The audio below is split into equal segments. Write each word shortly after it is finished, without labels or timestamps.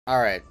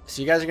Alright,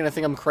 so you guys are gonna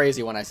think I'm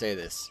crazy when I say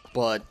this,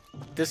 but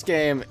this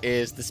game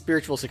is the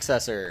spiritual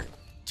successor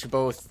to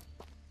both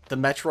the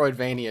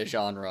Metroidvania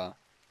genre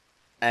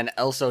and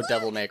also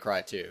Devil May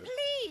Cry 2.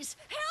 Please,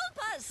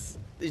 help us!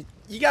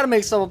 You gotta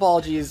make some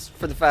apologies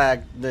for the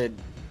fact that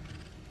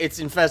it's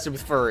infested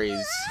with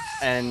furries,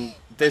 and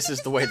this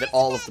is the way that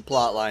all of the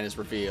plotline is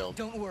revealed.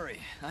 Don't worry,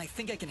 I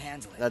think I can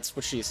handle it. That's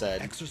what she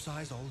said.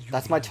 Exercise all your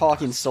That's my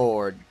talking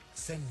sword.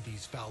 Send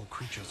these foul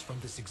creatures from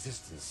this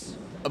existence.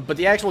 But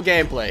the actual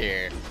gameplay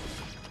here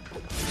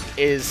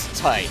is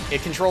tight.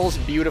 It controls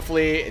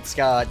beautifully. It's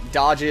got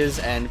dodges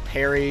and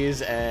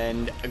parries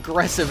and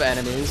aggressive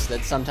enemies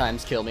that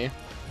sometimes kill me.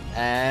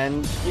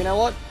 And you know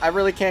what? I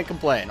really can't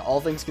complain. All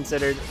things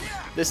considered,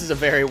 this is a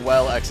very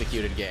well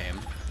executed game.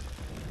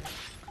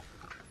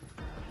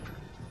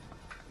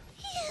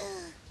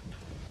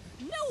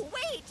 No,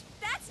 wait!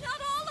 That's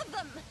not all of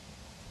them!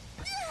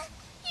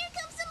 Here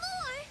comes some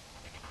more!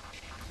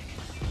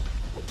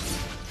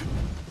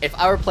 If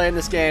I were playing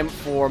this game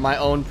for my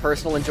own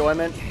personal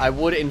enjoyment, I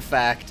would in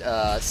fact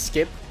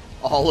skip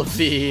all of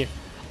the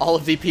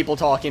people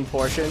talking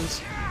portions.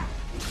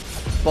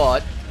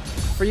 But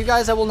for you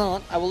guys, I will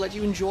not. I will let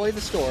you enjoy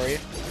the story.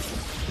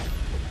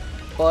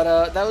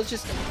 But that was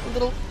just a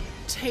little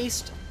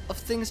taste of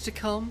things to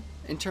come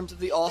in terms of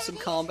the awesome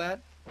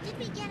combat. Did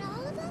we get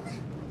all of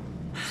them?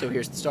 So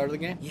here's the start of the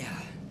game. Yeah,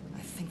 I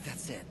think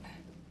that's it.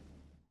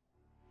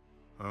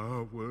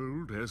 Our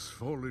world has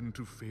fallen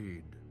to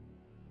fade.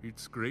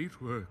 Its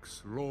great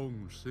works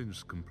long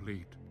since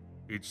complete.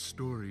 Its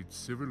storied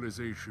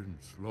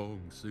civilizations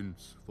long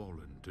since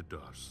fallen to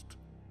dust.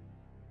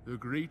 The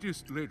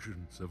greatest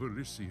legends of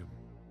Elysium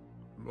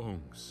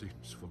long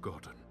since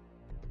forgotten.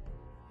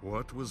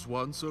 What was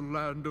once a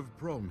land of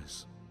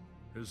promise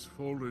has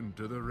fallen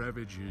to the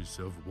ravages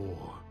of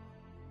war.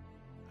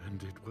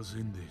 And it was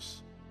in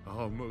this,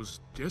 our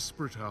most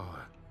desperate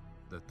hour,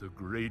 that the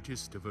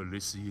greatest of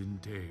Elysian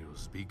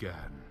Tales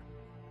began.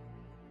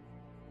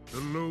 The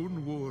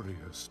lone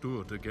warrior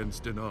stood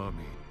against an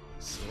army,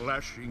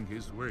 slashing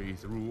his way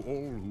through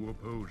all who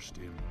opposed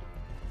him.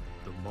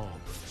 The mob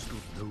stood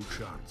no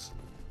chance,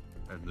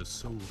 and the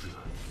soldier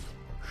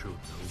showed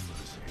no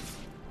mercy.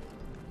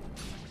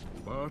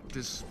 But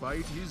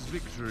despite his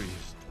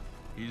victories,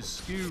 his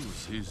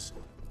skills, his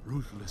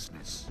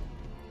ruthlessness,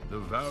 the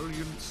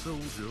valiant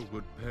soldier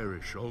would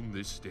perish on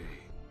this day.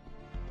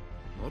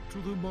 Not to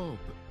the mob,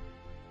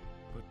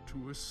 but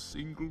to a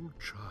single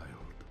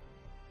child.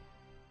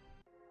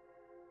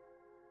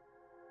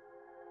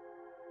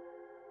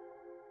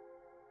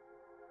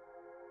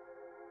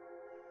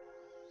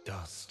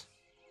 Dust.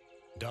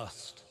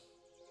 Dust.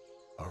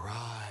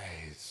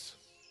 Arise.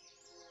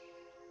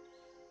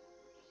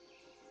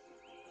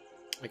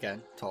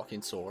 Again,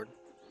 talking sword.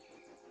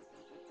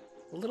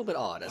 A little bit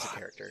odd as a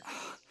character.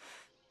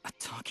 A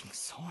talking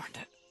sword?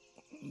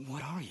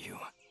 What are you?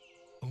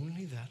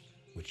 Only that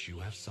which you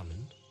have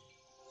summoned.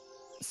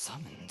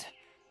 Summoned?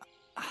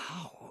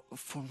 How?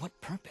 For what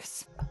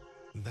purpose?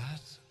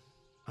 That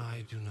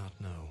I do not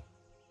know.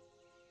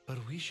 But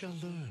we shall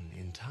learn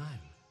in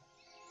time.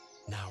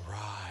 Now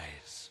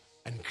rise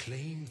and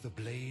claim the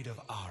blade of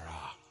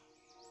Ahrah.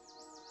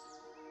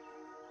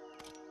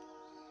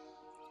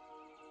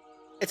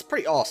 It's a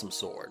pretty awesome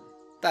sword.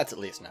 That's at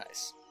least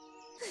nice.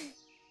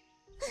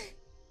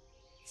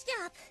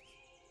 Stop.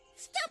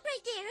 Stop right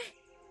there.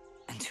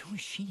 And who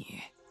is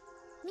she?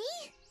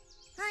 Me?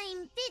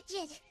 I'm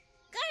Fidget,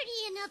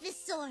 guardian of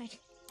this sword.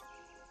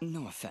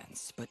 No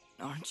offense, but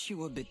aren't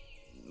you a bit,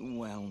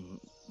 well,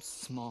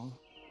 small?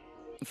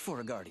 For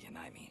a guardian,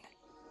 I mean.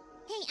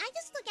 Hey, I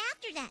just look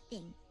after that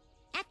thing.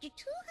 After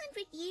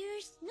 200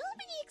 years,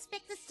 nobody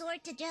expects the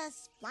sword to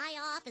just fly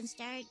off and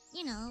start,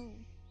 you know,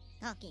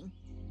 talking.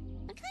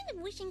 I'm kind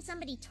of wishing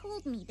somebody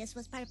told me this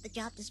was part of the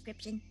job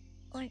description.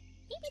 Or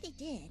maybe they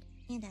did,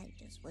 and I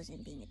just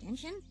wasn't paying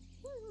attention.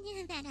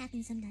 Yeah, that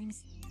happens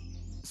sometimes.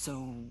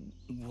 So,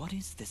 what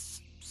is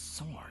this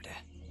sword?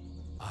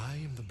 I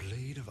am the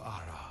blade of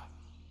Ahrah,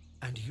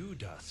 and you,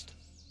 Dust,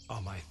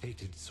 are my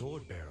fated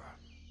sword bearer.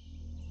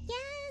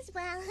 Yes,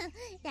 well,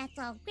 that's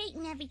all great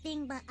and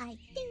everything, but I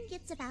think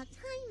it's about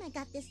time I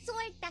got this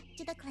sword back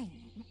to the clan.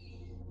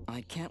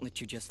 I can't let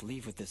you just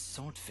leave with this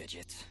sword,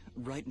 Fidget.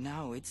 Right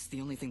now, it's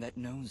the only thing that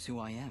knows who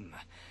I am.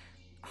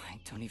 I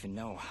don't even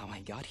know how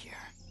I got here.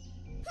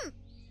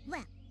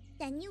 Well,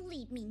 then you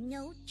leave me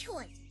no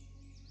choice.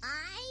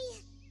 I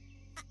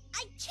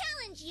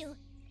challenge you!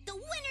 The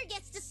winner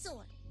gets the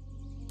sword!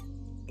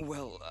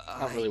 Well,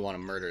 I don't really want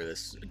to murder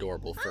this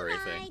adorable furry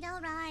thing.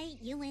 Alright,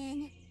 you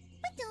win.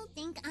 But don't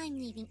think I'm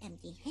leaving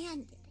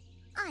empty-handed.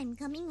 I'm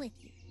coming with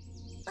you.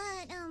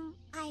 But,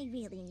 I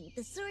really need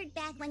the sword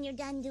back when you're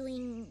done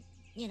doing,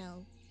 you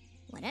know,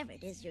 whatever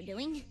it is you're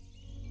doing.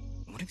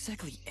 what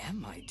exactly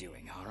am I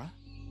doing, Ahrah?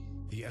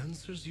 The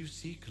answers you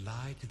seek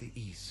lie to the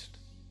east.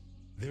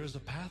 There is a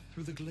path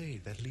through the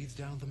glade that leads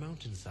down the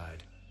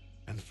mountainside,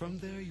 and from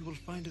there you will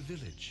find a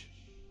village.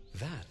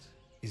 That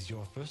is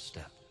your first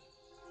step.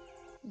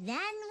 Then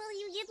will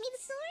you give me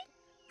the sword?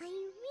 I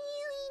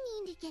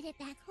really need to get it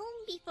back home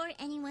before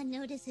anyone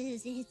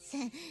notices it's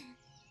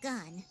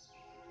gone.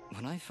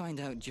 When I find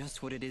out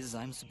just what it is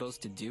I'm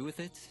supposed to do with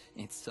it,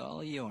 it's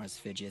all yours,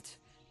 Fidget.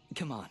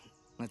 Come on,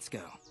 let's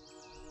go.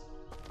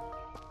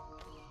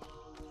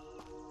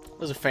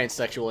 There's a faint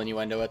sexual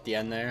innuendo at the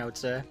end there, I would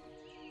say.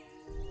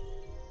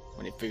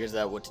 When he figures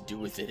out what to do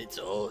with it, it's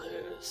all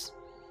hers.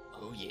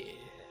 Oh yeah.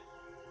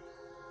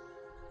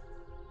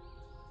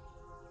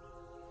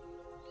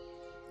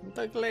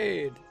 The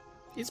glade.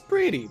 It's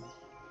pretty.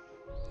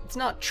 It's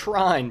not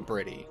trine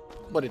pretty,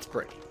 but it's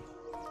pretty.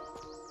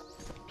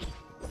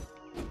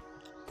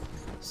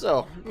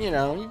 So, you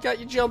know, you got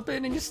your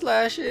jumping and you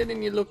slashing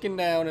and you're looking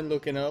down and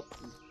looking up.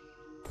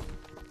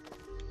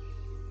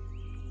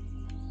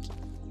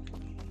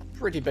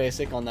 Pretty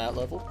basic on that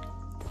level.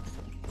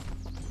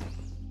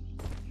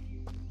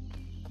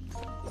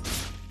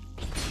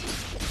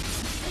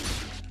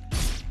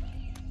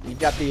 You've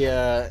got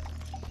the,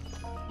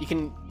 you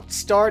can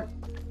start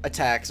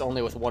attacks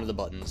only with one of the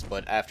buttons,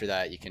 but after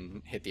that you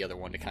can hit the other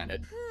one to kind of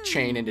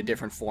chain into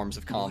different forms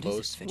of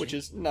combos, which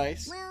is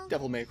nice. Well,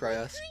 Devil May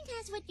Cry-esque. Kind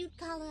has what you'd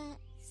call a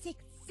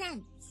sixth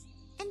sense,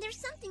 and there's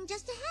something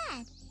just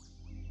ahead.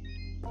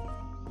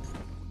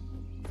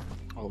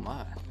 Oh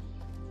my.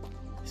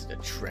 Is it a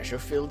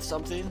treasure-filled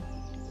something?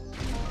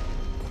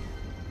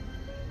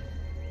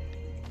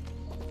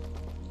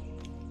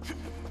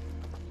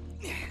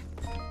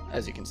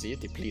 As you can see, it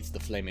depletes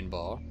the flaming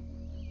bar.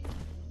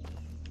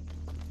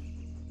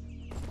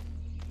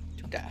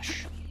 To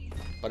dash.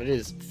 But it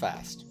is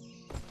fast.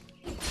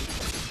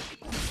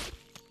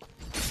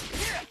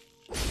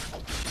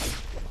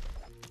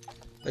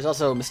 There's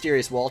also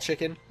Mysterious Wall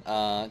Chicken.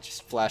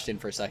 Just flashed in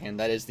for a second.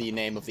 That is the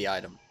name of the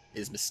item.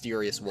 Is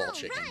Mysterious Wall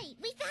Chicken. Right.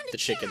 We found a The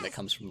chicken chest. that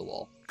comes from the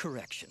wall.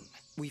 Correction.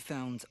 We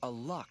found a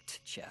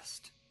locked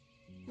chest.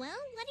 Well,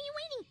 what are you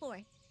waiting for?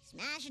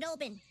 Smash it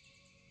open.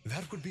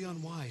 That would be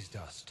unwise,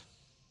 Dust.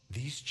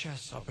 These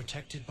chests are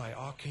protected by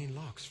arcane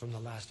locks from the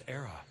last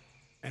era,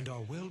 and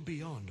are well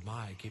beyond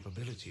my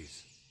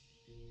capabilities.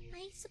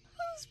 I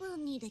suppose we'll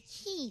need a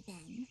key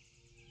then.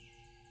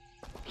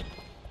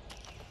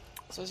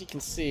 So as you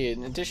can see,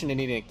 in addition to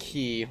needing a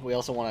key, we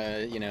also want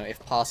to, you know, if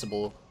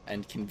possible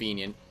and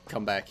convenient,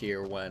 come back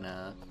here when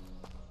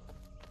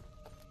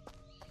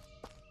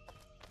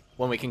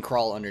we can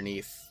crawl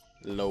underneath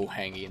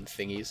low-hanging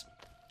thingies.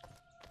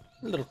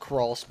 A little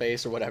crawl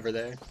space or whatever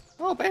there.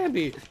 Oh,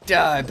 Bambi!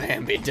 Die,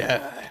 Bambi,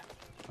 die!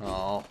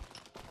 Oh.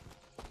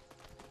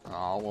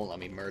 Oh, won't let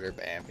me murder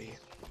Bambi.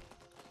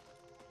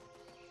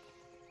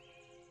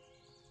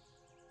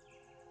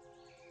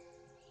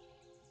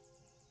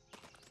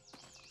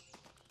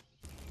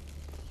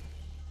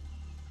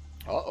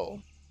 Uh-oh.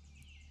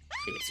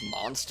 It's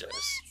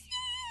monsters.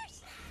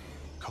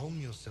 Calm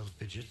yourself,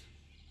 Fidget.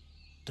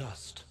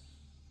 Dust.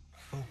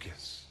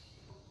 Focus.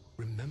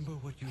 Remember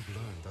what you've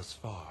learned thus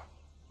far.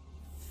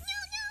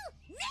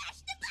 No!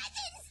 Mash the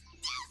buttons!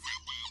 Do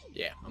something!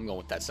 Yeah, I'm going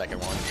with that second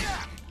one.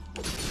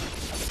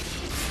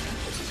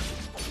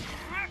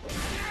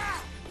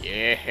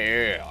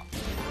 Yeah.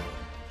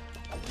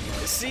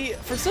 See,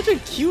 for such a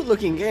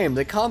cute-looking game,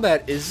 the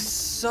combat is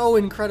so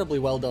incredibly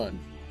well done.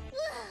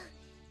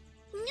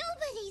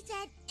 Nobody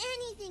said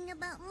anything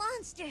about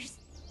monsters.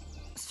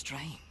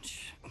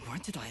 Strange. Where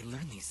did I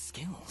learn these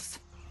skills?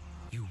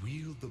 You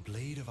wield the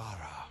blade of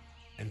Ahrah,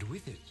 and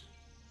with it,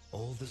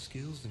 all the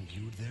skills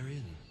imbued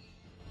therein.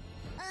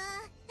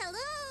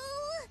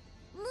 Hello?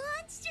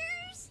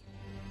 Monsters?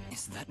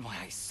 Is that why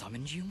I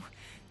summoned you?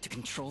 To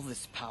control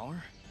this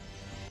power?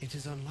 It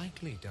is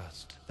unlikely,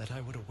 Dust, that I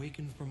would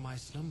awaken from my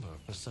slumber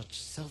for such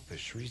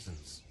selfish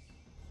reasons.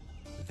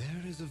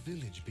 There is a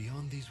village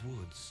beyond these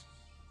woods.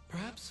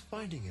 Perhaps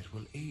finding it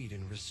will aid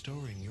in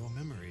restoring your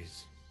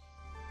memories.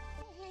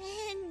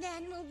 And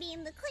then we'll be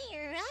in the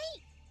clear,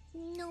 right?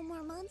 No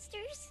more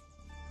monsters?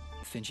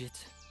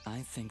 Fidget,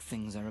 I think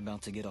things are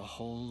about to get a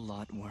whole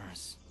lot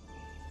worse.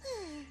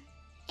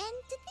 And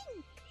to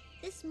think,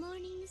 this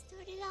morning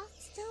started off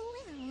so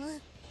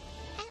well.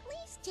 At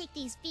least take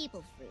these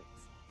feeble fruits.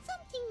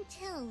 Something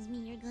tells me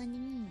you're going to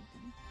need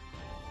them.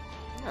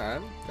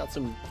 Alright, got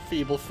some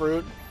Feeble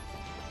Fruit.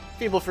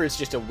 Feeble Fruit's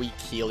just a weak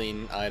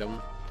healing item.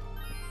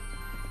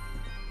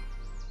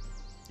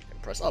 You can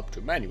press up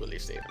to manually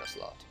save in a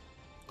slot.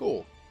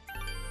 Cool.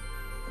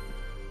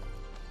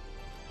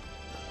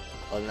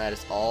 Other than that,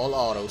 it's all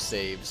auto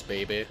saves,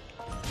 baby.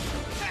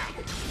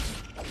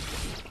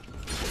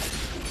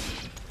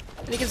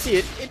 And you can see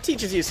it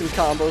teaches you some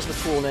combos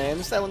with cool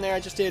names. That one there I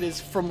just did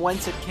is From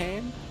Whence It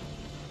Came.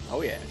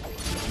 Oh yeah.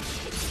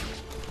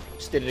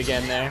 Just did it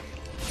again there.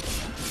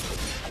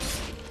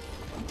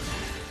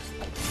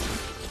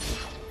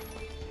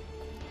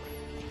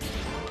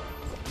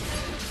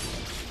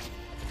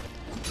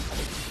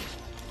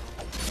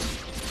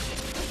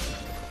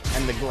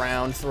 And the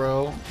ground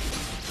throw.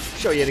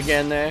 Show you it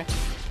again there.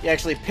 You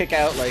actually pick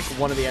out like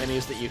one of the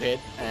enemies that you hit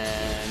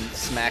and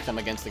smack them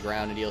against the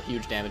ground and deal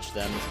huge damage to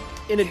them,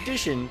 in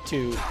addition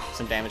to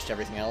some damage to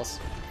everything else.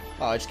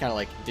 Oh, I just kind of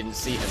like didn't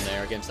see him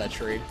there against that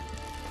tree.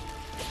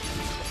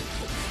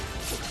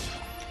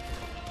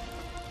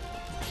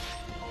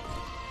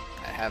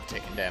 have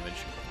taken damage.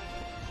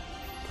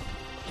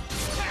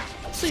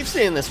 So you've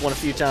seen this one a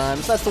few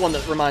times. That's the one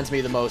that reminds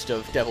me the most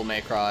of Devil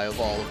May Cry of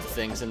all of the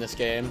things in this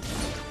game.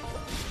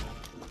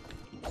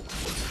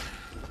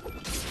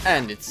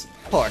 And its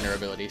partner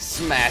ability,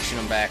 smashing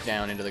them back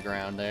down into the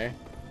ground there.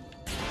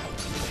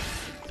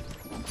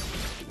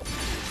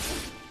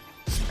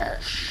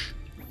 Smash.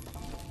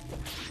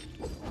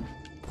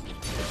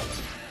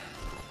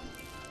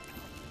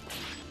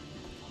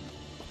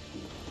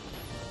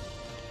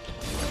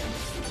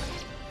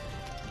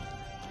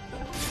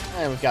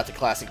 And we've got the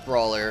classic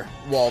brawler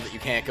wall that you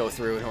can't go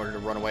through in order to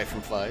run away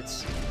from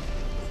fights.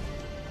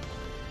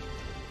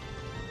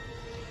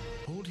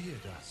 Hold here,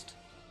 Dust.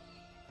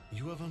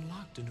 You have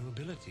unlocked a new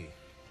ability.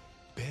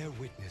 Bear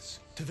witness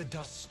to the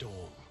dust storm.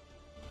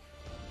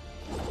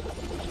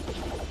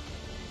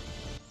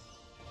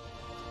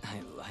 I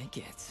like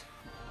it.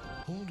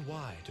 Hold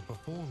Y to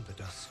perform the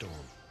dust storm.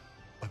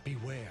 But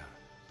beware.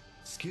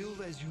 Skilled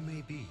as you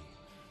may be,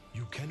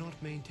 you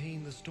cannot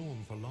maintain the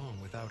storm for long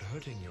without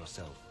hurting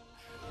yourself.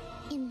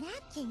 In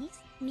that case,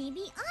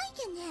 maybe I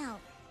can help.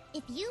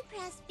 If you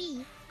press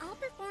B, I'll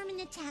perform an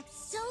attack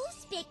so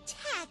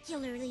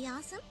spectacularly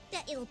awesome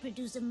that it'll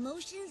produce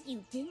emotions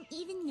you didn't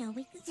even know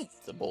existed.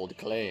 It's a bold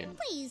claim.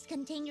 Please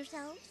contain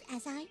yourselves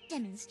as I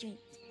demonstrate.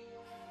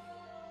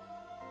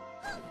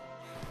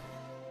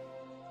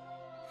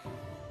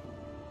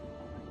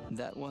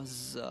 That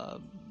was,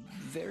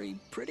 very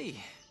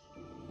pretty.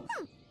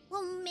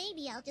 Well,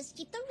 maybe I'll just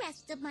keep the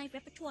rest of my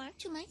repertoire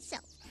to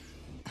myself.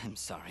 I'm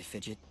sorry,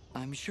 Fidget.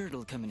 I'm sure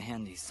it'll come in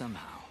handy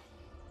somehow.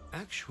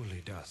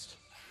 Actually, Dust,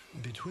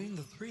 between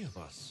the three of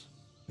us,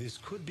 this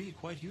could be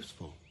quite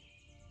useful.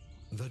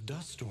 The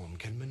dust storm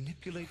can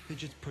manipulate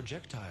Fidget's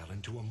projectile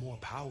into a more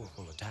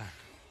powerful attack.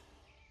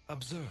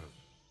 Observe.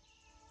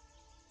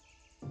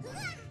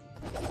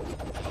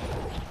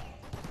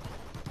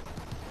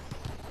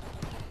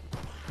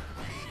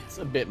 It's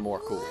a bit more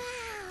cool.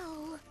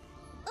 Wow!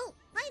 Oh,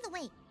 by the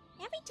way,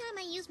 every time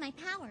I use my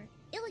power,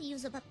 it'll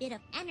use up a bit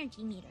of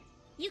energy meter.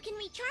 You can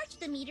recharge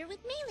the meter with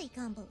melee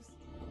combos.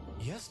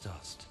 Yes,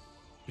 Dust.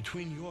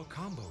 Between your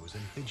combos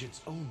and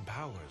Fidget's own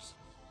powers,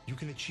 you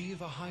can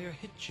achieve a higher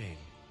hit chain,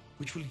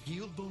 which will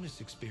yield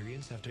bonus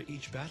experience after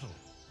each battle.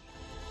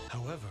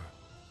 However,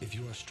 if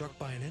you are struck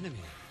by an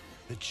enemy,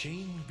 the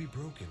chain will be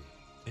broken,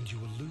 and you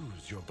will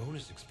lose your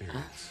bonus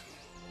experience.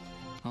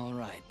 All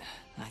right.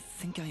 I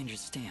think I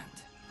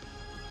understand.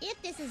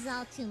 If this is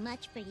all too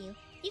much for you,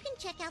 you can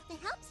check out the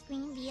help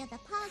screen via the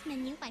pause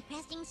menu by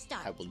pressing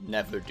start. I will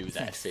never do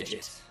that, Thanks,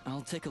 Fidget.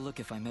 I'll take a look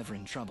if I'm ever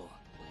in trouble.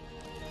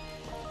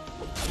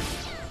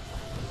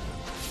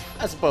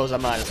 I suppose I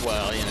might as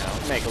well, you know,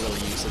 make a little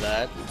use of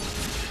that.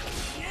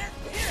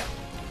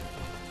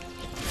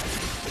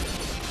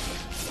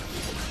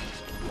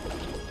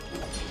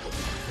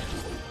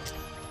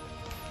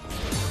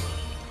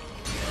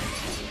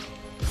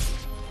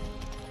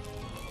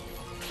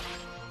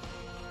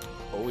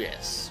 Oh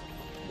yes,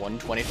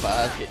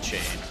 125 hit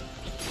chain.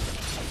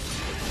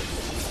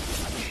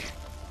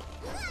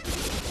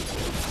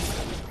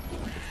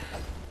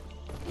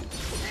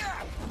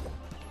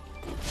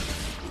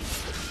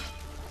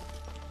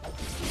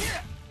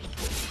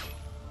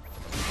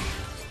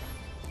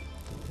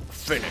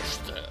 Finish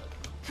that.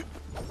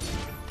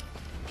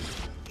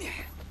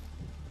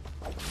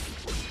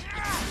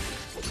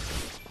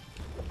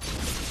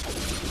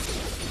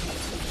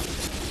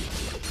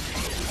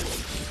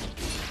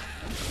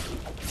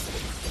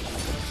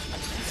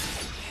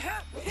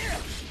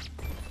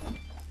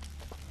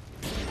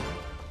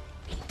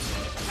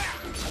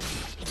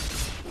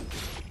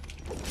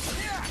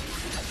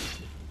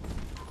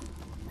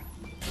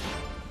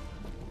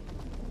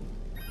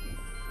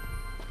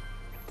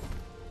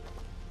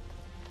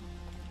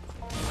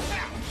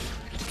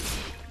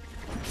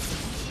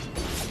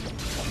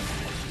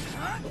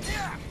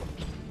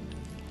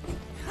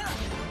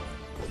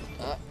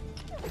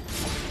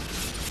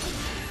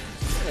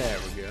 There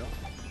we go.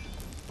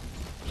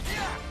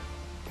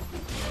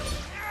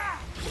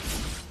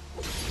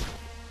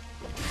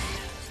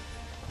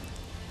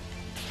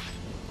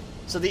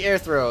 So the air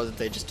throw that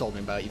they just told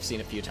me about, you've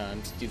seen a few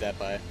times. Do that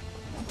by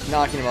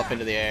knocking him up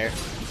into the air,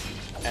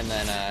 and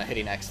then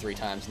hitting X 3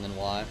 times and then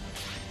Y.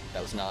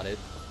 That was not it.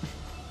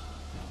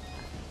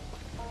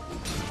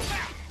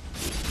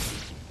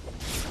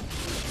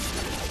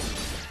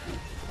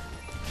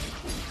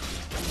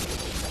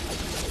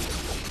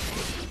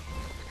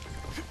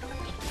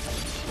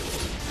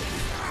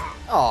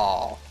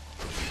 Aww.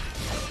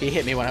 He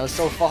hit me when I was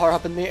so far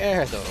up in the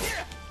air, though.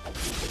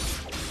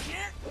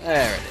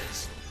 There it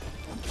is.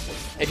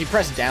 If you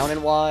press down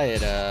and Y,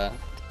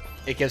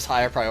 it gives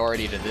higher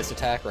priority to this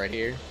attack right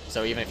here.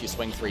 So even if you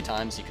swing 3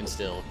 times, you can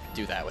still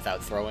do that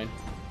without throwing.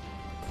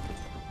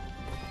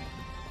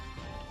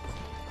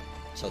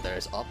 So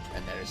there's up,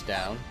 and there's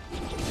down.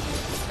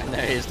 And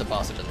there is the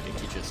possibility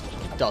to just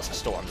dust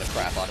storm the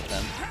crap out of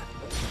them.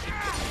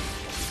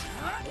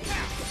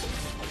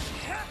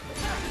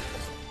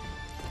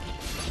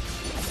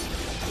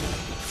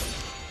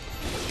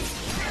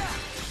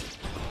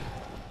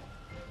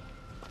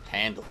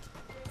 Handled.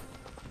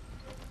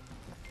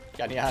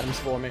 Got any items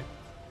for me?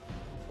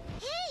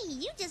 Hey,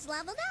 you just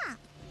leveled up.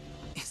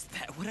 Is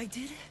that what I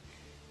did?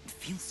 It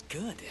feels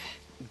good.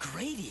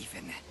 Great,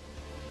 even.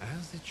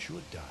 As it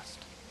should, Dust.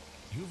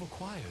 You've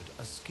acquired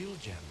a skill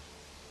gem.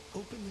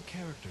 Open the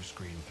character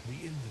screen from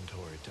the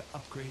inventory to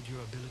upgrade your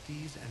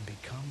abilities and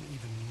become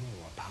even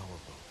more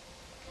powerful.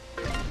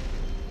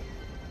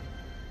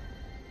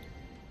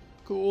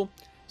 Cool.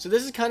 So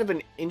this is kind of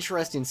an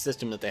interesting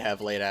system that they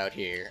have laid out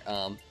here.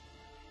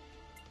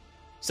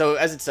 So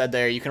as it said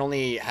there, you can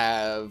only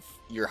have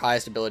your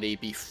highest ability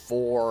be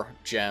 4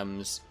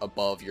 gems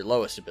above your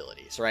lowest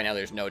ability. So right now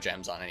there's no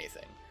gems on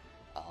anything.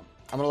 I'm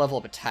going to level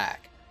up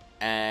attack,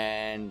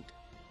 and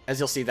as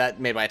you'll see,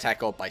 that made my attack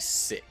go up by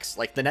 6.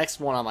 Like, the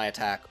next one on my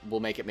attack will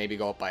make it maybe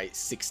go up by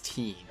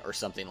 16 or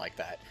something like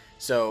that.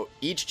 So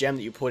each gem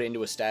that you put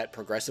into a stat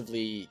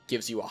progressively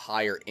gives you a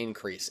higher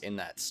increase in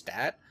that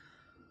stat.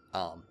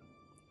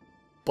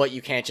 But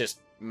you can't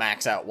just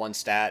max out one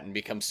stat and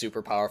become super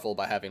powerful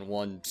by having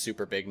one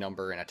super big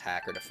number in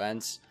attack or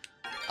defense,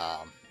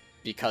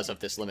 because of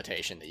this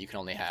limitation that you can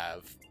only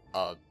have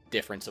a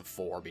difference of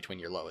 4 between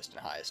your lowest and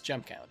highest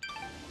gem count.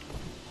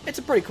 It's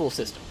a pretty cool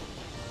system.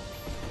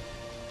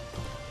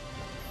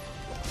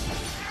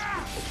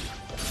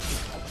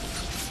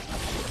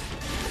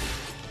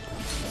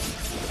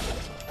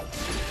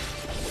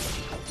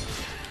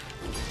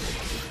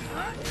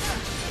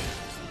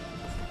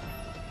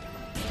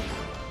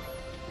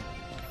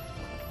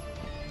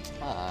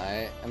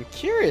 I'm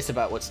curious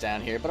about what's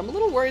down here, but I'm a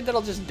little worried that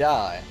I'll just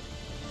die.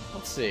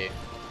 Let's see.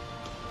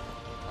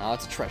 Oh,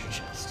 it's a treasure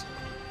chest.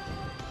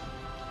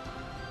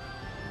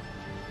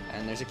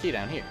 And there's a key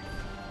down here.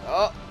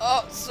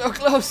 Oh, so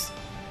close!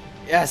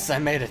 Yes, I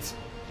made it.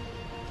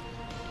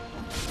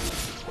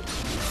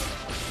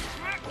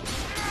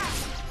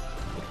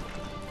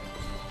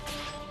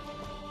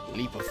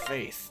 Leap of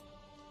faith.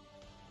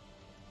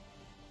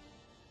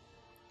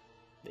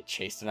 They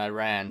chased and I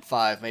ran,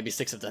 5, maybe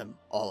 6 of them,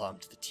 all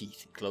armed to the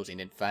teeth and closing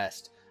in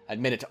fast. I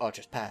admitted to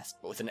Archer's past,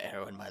 but with an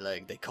arrow in my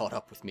leg, they caught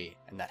up with me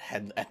and that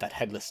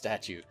headless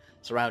statue,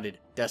 surrounded,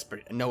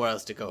 desperate, and nowhere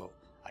else to go.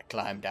 I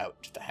climbed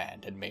out to the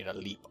hand and made a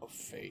leap of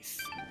faith.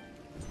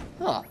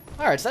 Huh.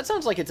 Alright, so that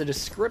sounds like it's a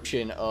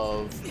description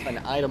of an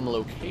item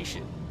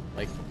location.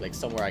 Like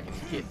somewhere I can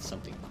hit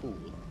something cool.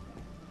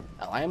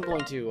 Now, I am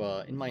going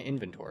to, in my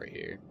inventory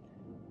here,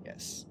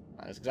 yes,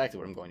 that's exactly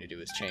what I'm going to do,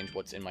 is change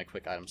what's in my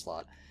quick item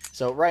slot.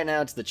 So right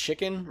now it's the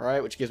chicken,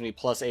 right, which gives me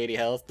plus 80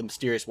 health, the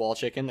mysterious wall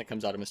chicken that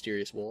comes out of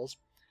mysterious walls.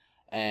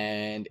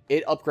 And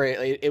it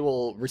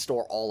will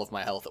restore all of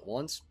my health at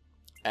once.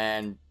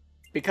 And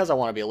because I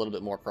want to be a little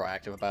bit more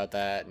proactive about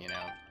that, you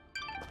know,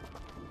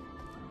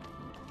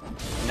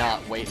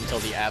 not wait until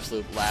the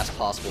absolute last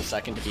possible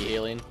second to be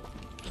healing,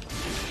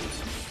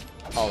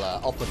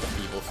 I'll put the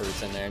feeble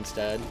fruits in there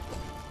instead.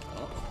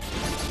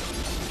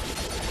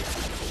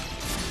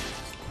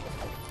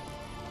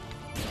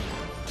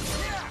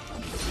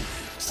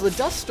 So the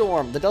dust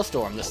storm,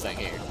 this thing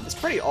here, is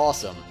pretty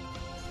awesome,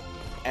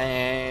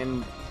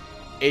 and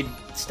it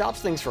stops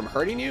things from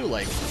hurting you.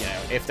 Like, you know,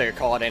 if they're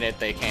caught in it,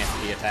 they can't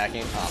be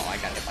attacking. Oh, I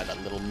got hit by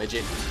that little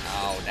midget.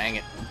 Oh, dang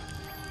it.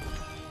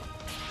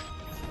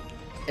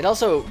 It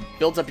also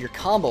builds up your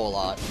combo a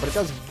lot, but it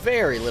does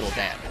very little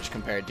damage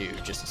compared to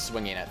just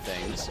swinging at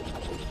things.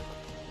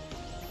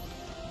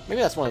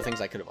 Maybe that's one of the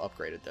things I could have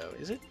upgraded, though.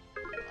 Is it?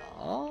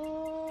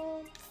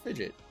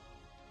 Fidget.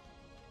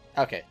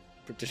 Okay.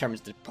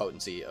 Determines the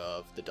potency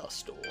of the dust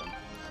storm.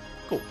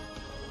 Cool.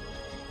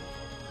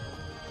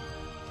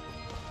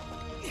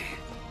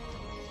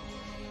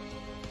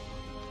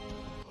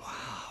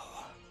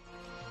 Wow.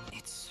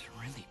 It's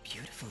really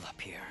beautiful up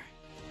here.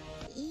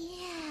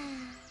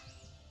 Yeah.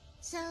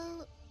 So,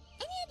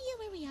 any idea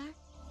where we are?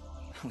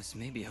 I was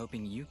maybe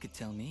hoping you could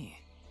tell me.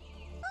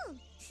 Oh,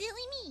 silly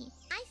me.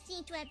 I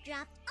seem to have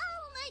dropped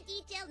all my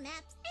detailed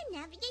maps and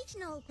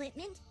navigational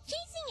equipment,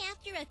 chasing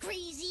after a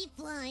crazy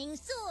flying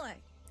sword.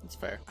 That's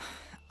fair.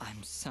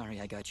 I'm sorry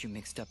I got you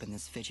mixed up in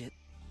this, Fidget.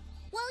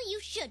 Well, you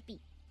should be.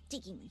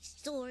 Taking my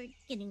sword,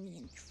 getting me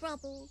in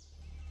trouble.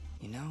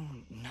 You know,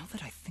 now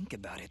that I think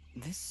about it,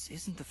 this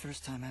isn't the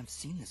first time I've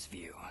seen this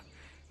view.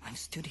 I've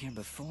stood here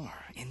before,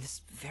 in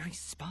this very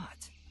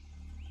spot.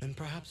 Then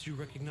perhaps you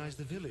recognize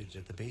the village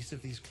at the base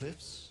of these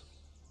cliffs?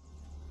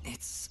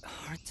 It's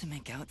hard to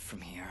make out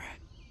from here.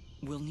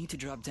 We'll need to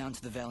drop down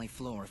to the valley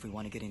floor if we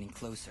want to get any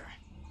closer.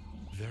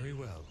 Very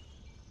well.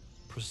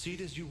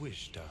 Proceed as you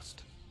wish,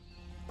 Dust.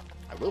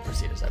 I will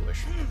proceed as I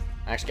wish.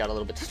 I actually got a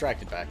little bit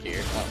distracted back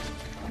here.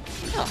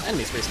 Oh,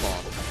 enemies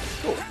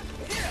respawn. Cool.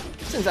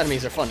 Since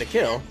enemies are fun to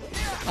kill,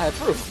 I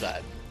approve of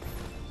that.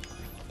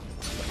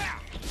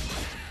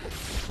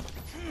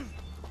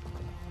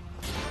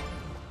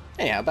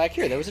 Anyhow, back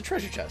here there was a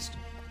treasure chest.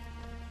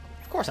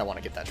 Of course I want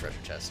to get that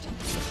treasure chest.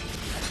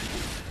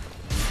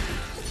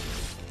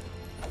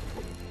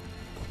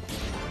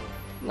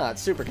 Not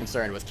super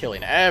concerned with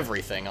killing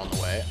everything on the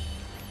way.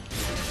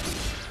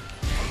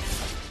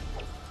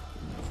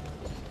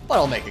 But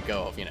I'll make a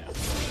go of, you know,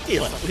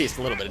 dealing at least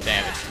a little bit of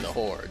damage to the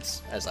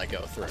hordes as I go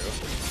through.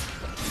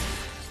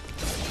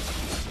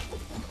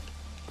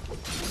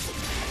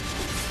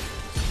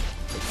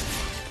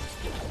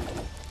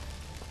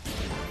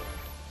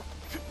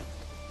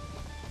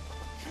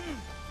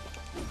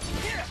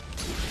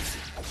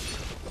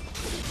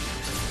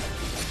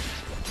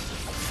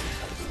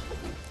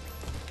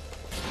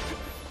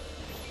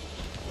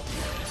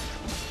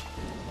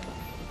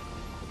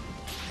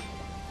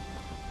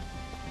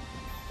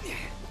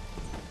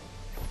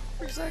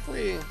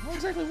 exactly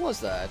was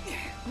that?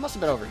 It must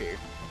have been over here.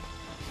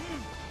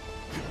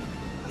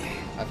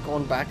 I've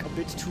gone back a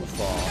bit too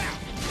far.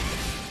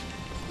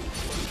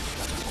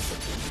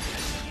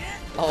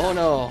 Oh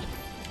no.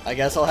 I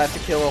guess I'll have to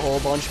kill a whole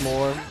bunch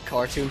more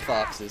cartoon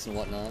foxes and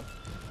whatnot.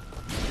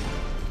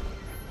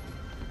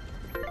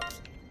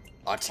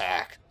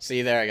 Attack.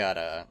 See there, I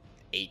got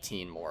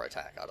 18 more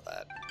attack out of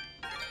that.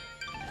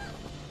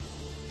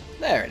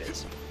 There it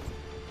is.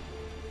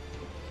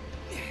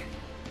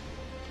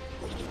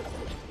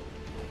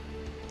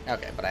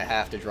 Okay, but I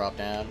have to drop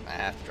down. I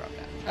have to drop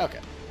down. Okay.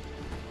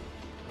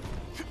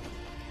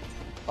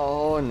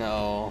 Oh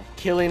no.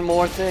 Killing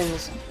more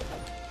things.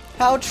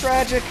 How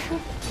tragic.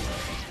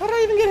 How did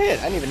I even get hit?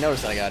 I didn't even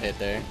notice that I got hit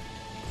there.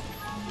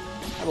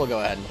 I will go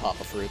ahead and pop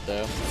a fruit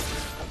though.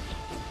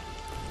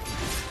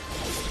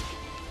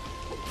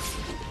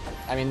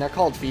 I mean, they're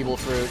called feeble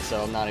fruit,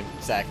 so I'm not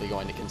exactly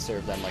going to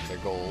conserve them like they're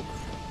gold.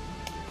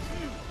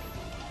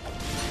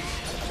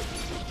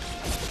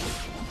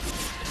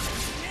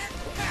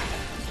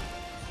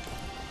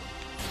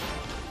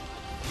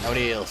 No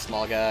deal,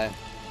 small guy.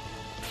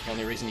 The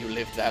only reason you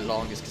lived that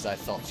long is because I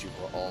thought you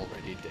were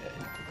already dead.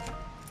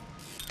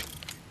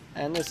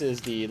 And this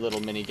is the little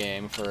mini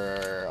game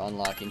for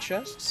unlocking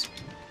chests.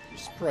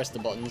 Just press the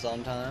buttons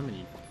on time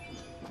and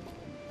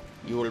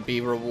you will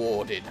be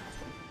rewarded.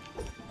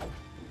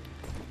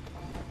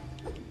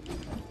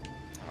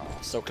 Oh,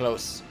 so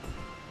close.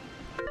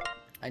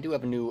 I do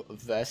have a new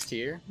vest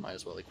here. Might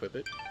as well equip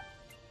it.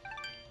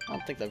 I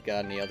don't think I've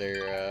got any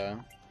other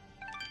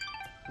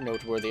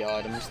noteworthy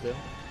items though.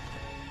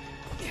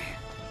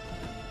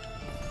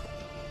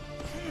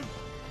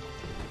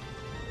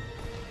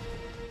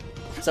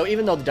 So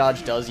even though the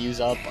dodge does use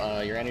up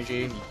your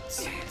energy,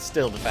 it's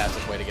still the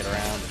fastest way to get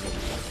around.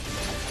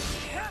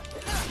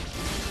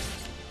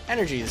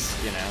 Energy's,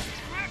 you know,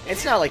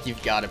 it's not like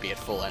you've got to be at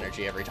full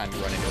energy every time you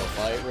run into a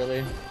fight,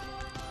 really.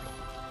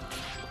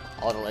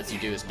 All it lets you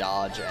do is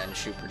dodge and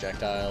shoot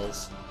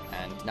projectiles,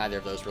 and neither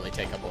of those really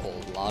take up a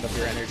whole lot of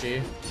your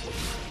energy.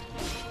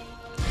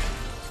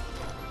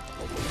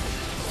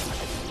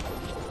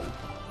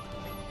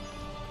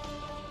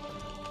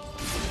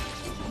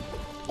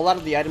 A lot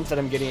of the items that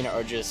I'm getting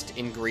are just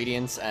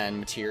ingredients and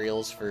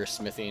materials for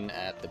smithing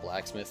at the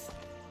blacksmith.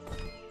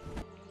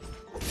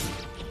 I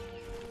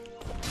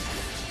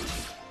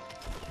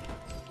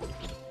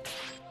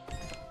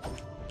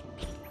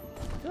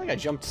feel like I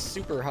jumped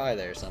super high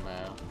there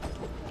somehow.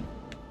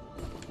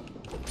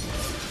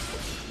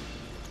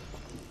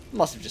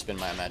 Must have just been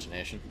my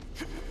imagination.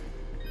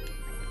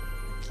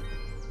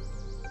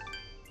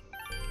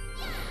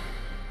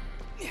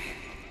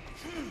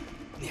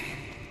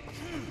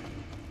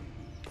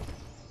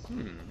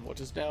 What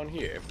is down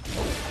here?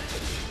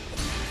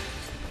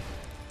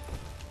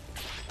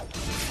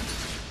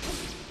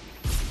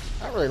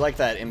 I don't really like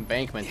that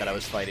embankment that I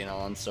was fighting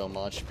on so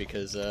much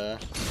because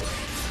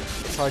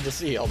it's hard to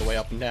see all the way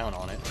up and down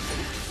on it.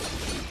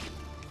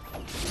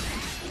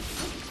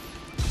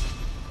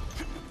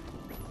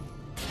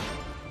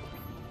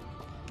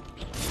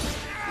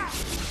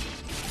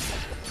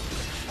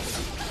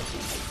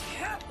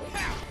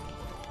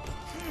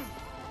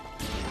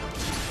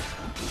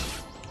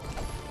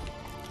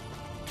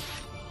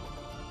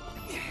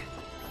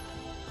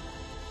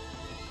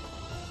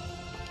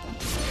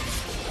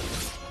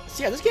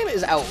 Yeah, this game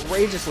is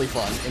outrageously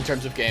fun in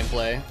terms of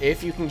gameplay,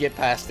 if you can get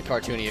past the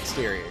cartoony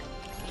exterior.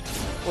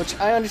 Which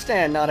I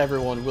understand not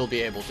everyone will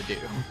be able to do.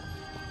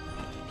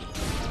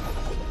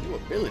 New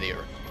ability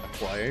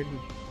acquired.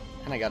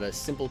 And I got a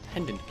simple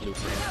pendant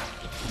blueprint.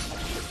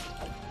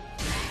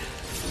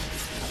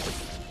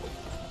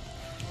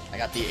 I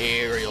got the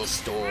aerial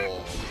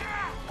storm.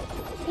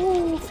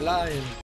 Ooh, flying.